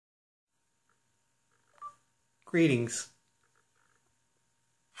Greetings.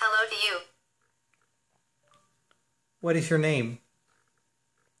 Hello to you. What is your name?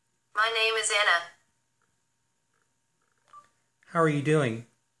 My name is Anna. How are you doing?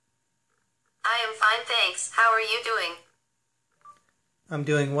 I am fine, thanks. How are you doing? I'm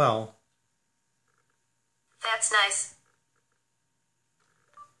doing well. That's nice.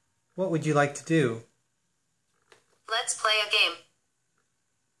 What would you like to do? Let's play a game.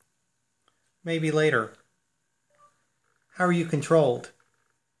 Maybe later. How are you controlled?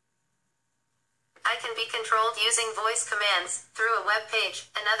 I can be controlled using voice commands, through a web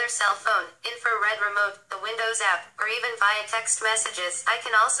page, another cell phone, infrared remote, the Windows app, or even via text messages. I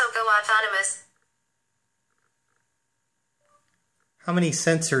can also go autonomous. How many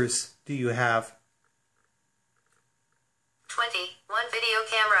sensors do you have? 20. 1 video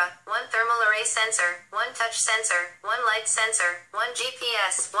camera, 1 thermal array sensor, 1 touch sensor, 1 light sensor, 1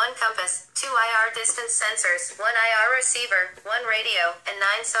 GPS, 1 compass, 2 IR distance sensors, 1 IR receiver, 1 radio, and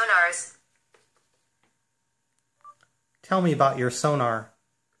 9 sonars. Tell me about your sonar.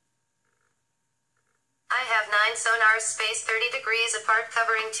 I have 9 sonars spaced 30 degrees apart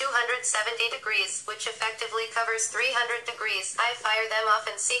covering 270 degrees, which effectively covers 300 degrees. I fire them off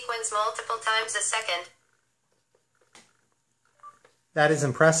in sequence multiple times a second. That is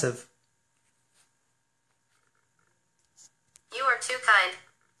impressive. You are too kind.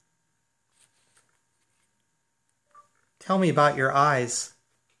 Tell me about your eyes.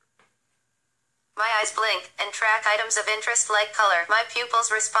 My eyes blink and track items of interest like color. My pupils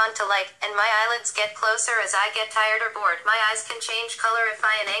respond to light, and my eyelids get closer as I get tired or bored. My eyes can change color if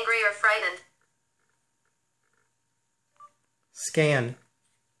I am angry or frightened. Scan.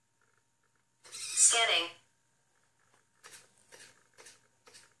 Scanning.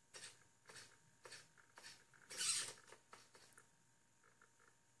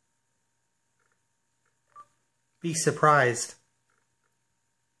 Be surprised.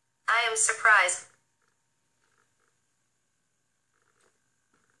 I am surprised.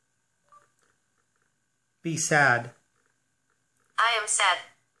 Be sad. I am sad.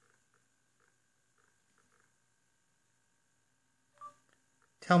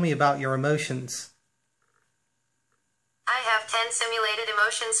 Tell me about your emotions. I have 10 simulated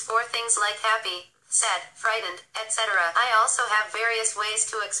emotions for things like happy, sad, frightened, etc. I also have various ways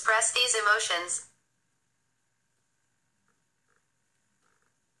to express these emotions.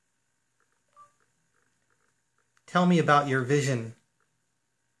 Tell me about your vision.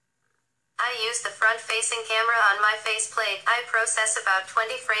 I use the front-facing camera on my faceplate. I process about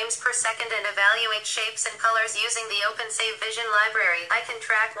 20 frames per second and evaluate shapes and colors using the OpenSave Vision library. I can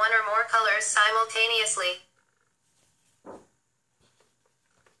track 1 or more colors simultaneously.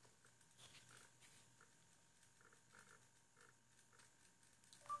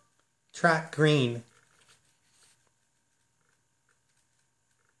 Track green.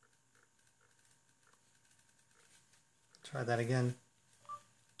 Try that again.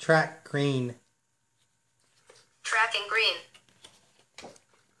 Track green. Tracking green.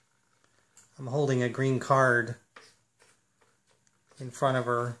 I'm holding a green card in front of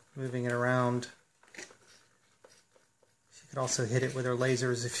her, moving it around. She could also hit it with her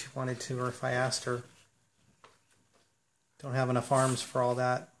lasers if she wanted to, or if I asked her. Don't have enough arms for all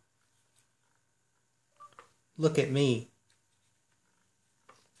that. Look at me.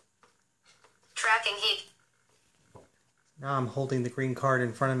 Tracking heat. Now I'm holding the green card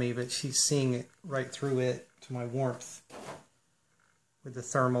in front of me, but she's seeing it right through it to my warmth with the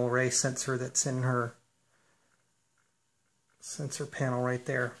thermal array sensor that's in her sensor panel right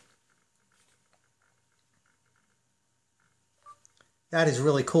there. That is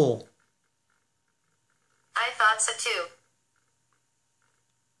really cool. I thought so too.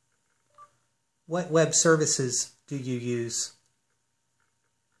 What web services do you use?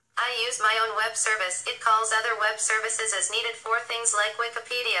 I use my own web service. It calls other web services as needed for things like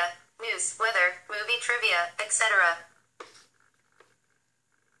Wikipedia, news, weather, movie trivia, etc.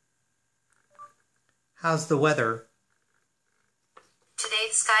 How's the weather? Today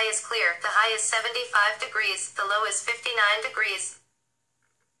the sky is clear. The high is 75 degrees. The low is 59 degrees.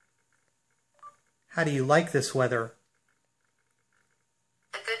 How do you like this weather?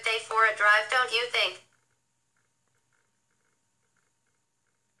 A good day for a drive, don't you think?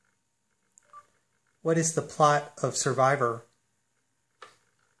 What is the plot of Survivor?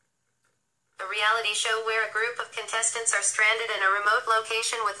 A reality show where a group of contestants are stranded in a remote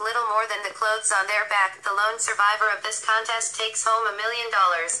location with little more than the clothes on their back. The lone survivor of this contest takes home $1 million.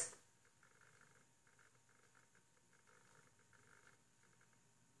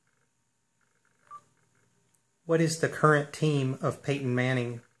 What is the current team of Peyton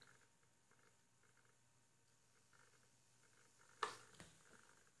Manning?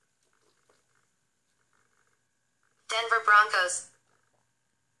 Broncos.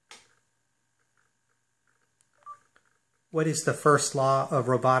 What is the first law of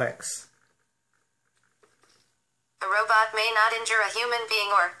robotics? A robot may not injure a human being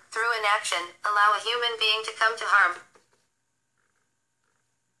or, through inaction, allow a human being to come to harm.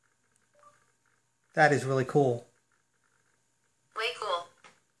 That is really cool. Way cool.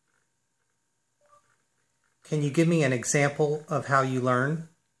 Can you give me an example of how you learn?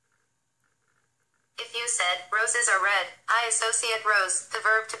 If you said, roses are red, I associate rose, the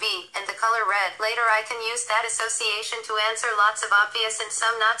verb to be, and the color red. Later I can use that association to answer lots of obvious and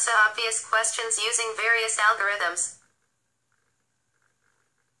some not so obvious questions using various algorithms.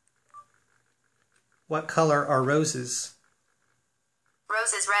 What color are roses?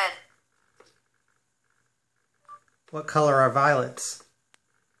 Rose is red. What color are violets?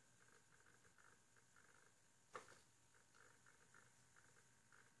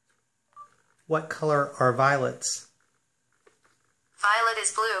 What color are violets? Violet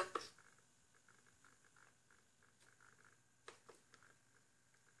is blue.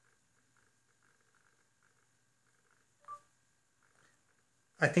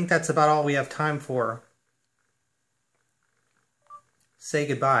 I think that's about all we have time for. Say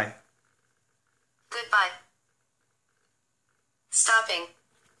goodbye.